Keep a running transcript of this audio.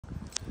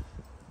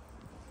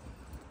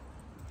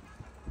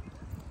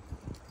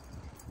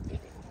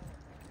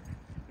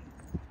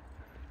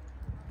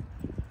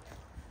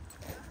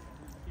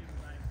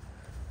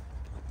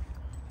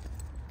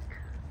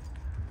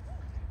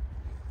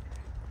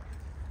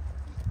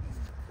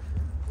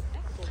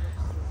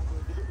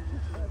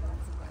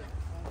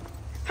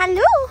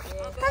Hello.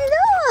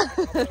 Hello.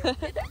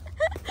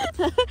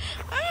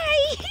 Hi.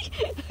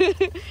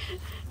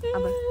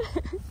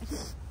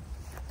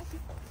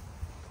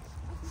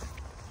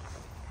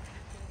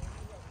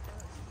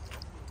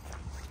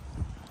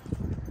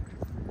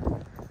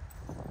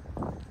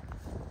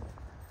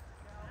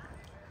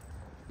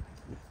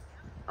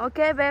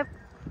 Okay, babe.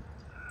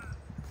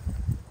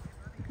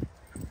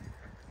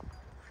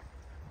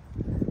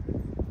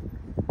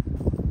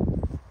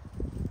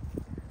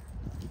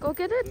 Go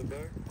get it.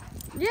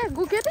 Yeah,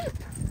 go get it.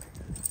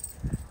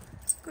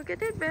 Go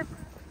get it, babe.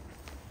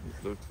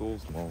 It looks so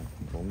small.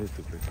 Don't need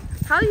to pick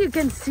it. How you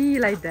can see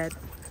like that?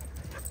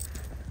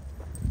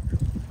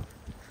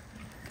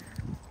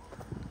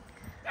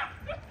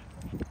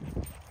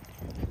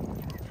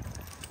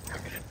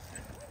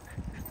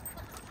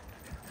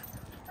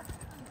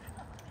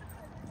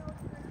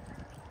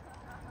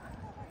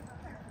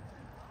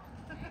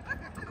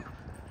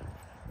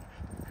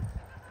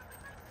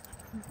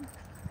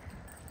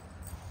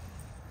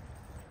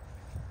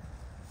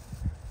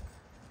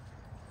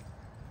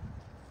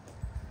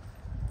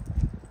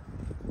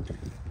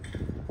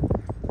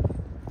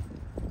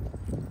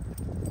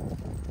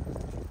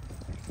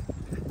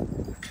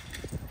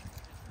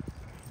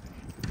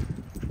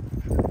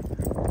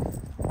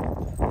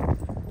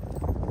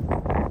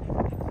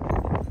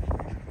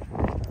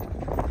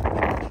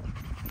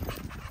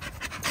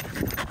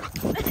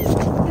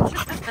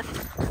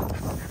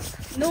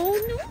 No,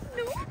 no,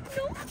 no,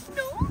 no,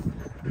 no.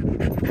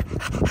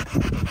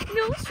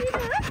 No,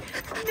 sweetheart.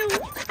 No,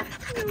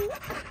 no,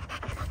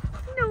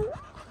 no,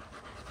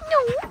 no.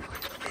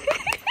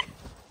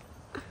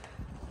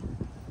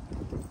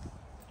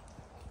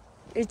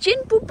 Chin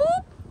poop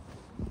poop.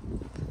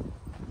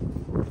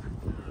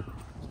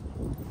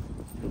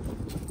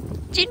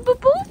 Chin poop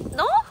poop.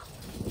 No.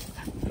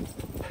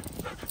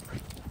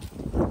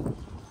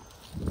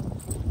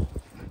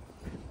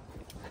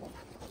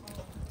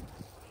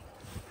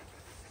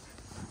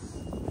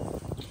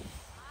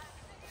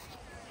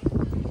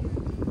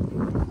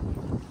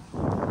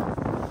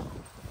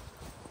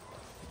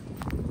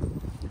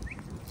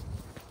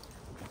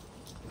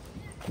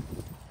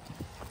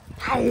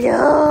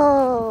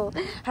 Hello,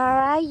 how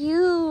are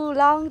you?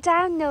 Long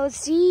time no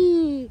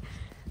see.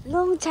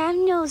 Long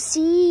time no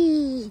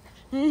see.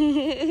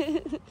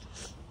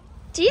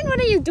 Jean, what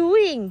are you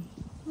doing?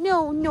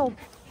 No, no.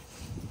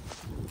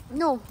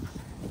 No.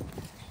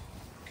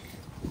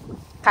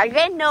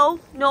 Karen, no,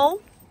 no.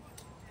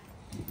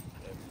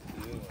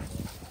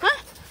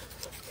 Huh?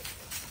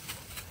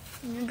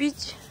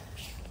 Bitch.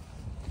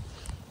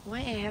 Why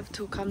I have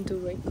to come to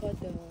record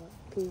the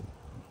pool?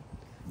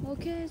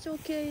 Okay, it's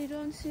okay, you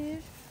don't see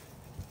it.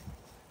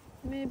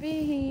 Maybe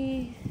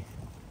he...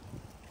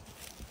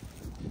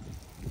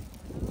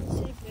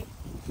 See, babe.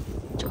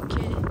 It's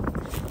okay.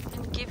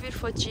 And give it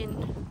for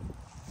Jin.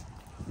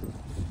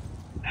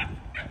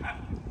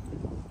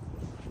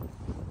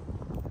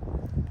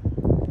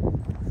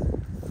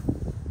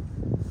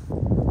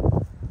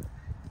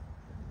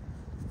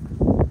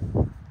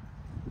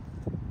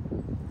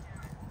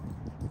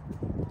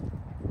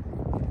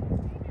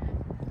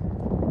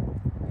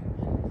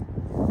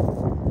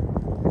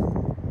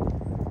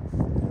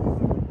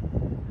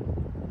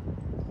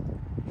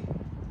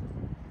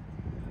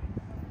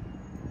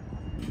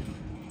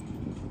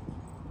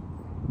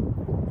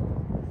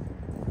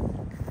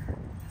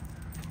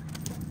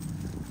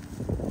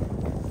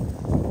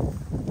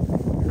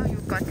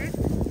 Got it?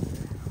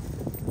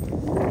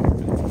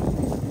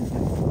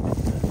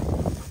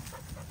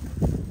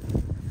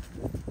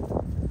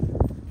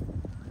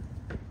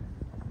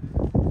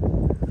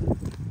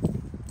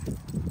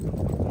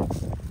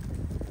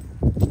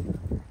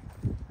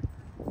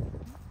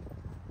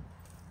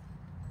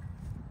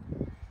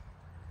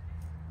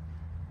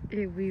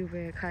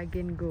 Everywhere I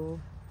can go.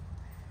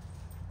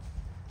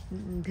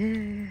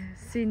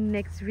 See,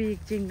 next week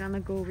Jin gonna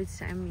go with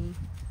Sammy.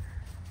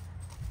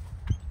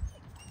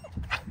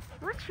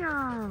 What's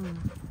wrong?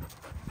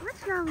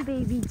 What's wrong,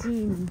 baby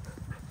Jean?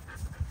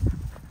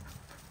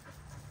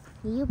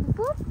 You poop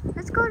poop?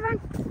 Let's go run.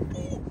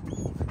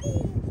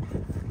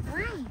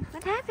 Why?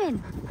 What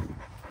happened?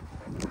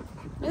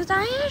 You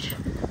tired?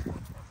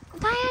 You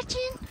tired,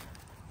 Jean?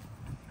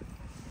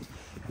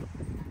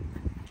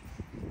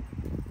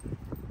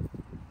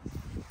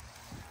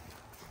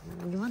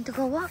 You want to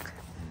go walk?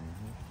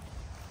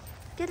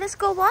 Okay, let's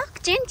go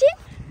walk. Jean, Jean?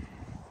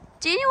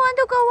 Jean, you want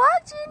to go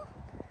walk, Jean?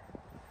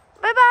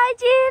 Bye-bye,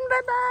 Jin.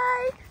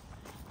 Bye-bye.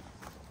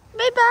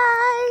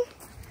 Bye-bye.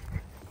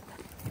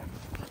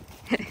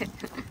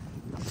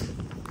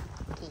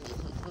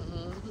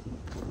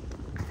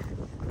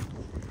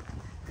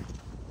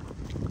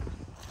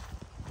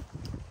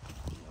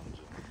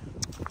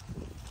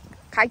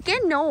 갈게?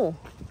 No.